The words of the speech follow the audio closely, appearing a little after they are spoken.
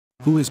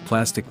Who is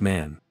Plastic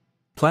Man?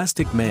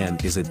 Plastic Man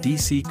is a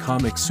DC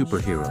Comics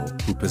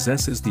superhero who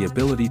possesses the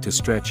ability to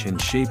stretch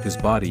and shape his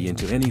body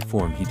into any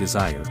form he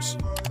desires.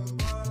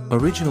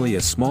 Originally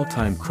a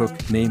small-time crook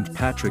named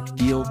Patrick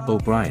Eel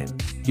O'Brien,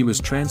 he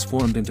was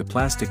transformed into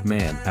Plastic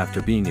Man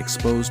after being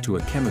exposed to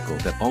a chemical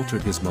that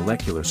altered his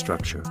molecular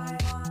structure.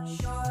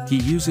 He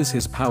uses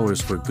his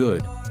powers for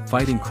good,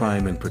 fighting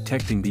crime and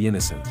protecting the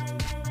innocent.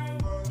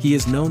 He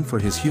is known for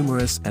his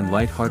humorous and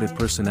light-hearted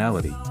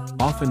personality,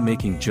 often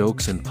making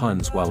jokes and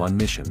puns while on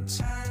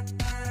missions.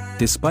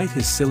 Despite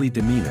his silly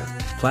demeanor,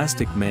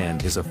 Plastic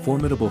Man is a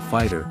formidable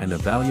fighter and a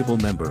valuable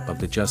member of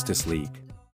the Justice League.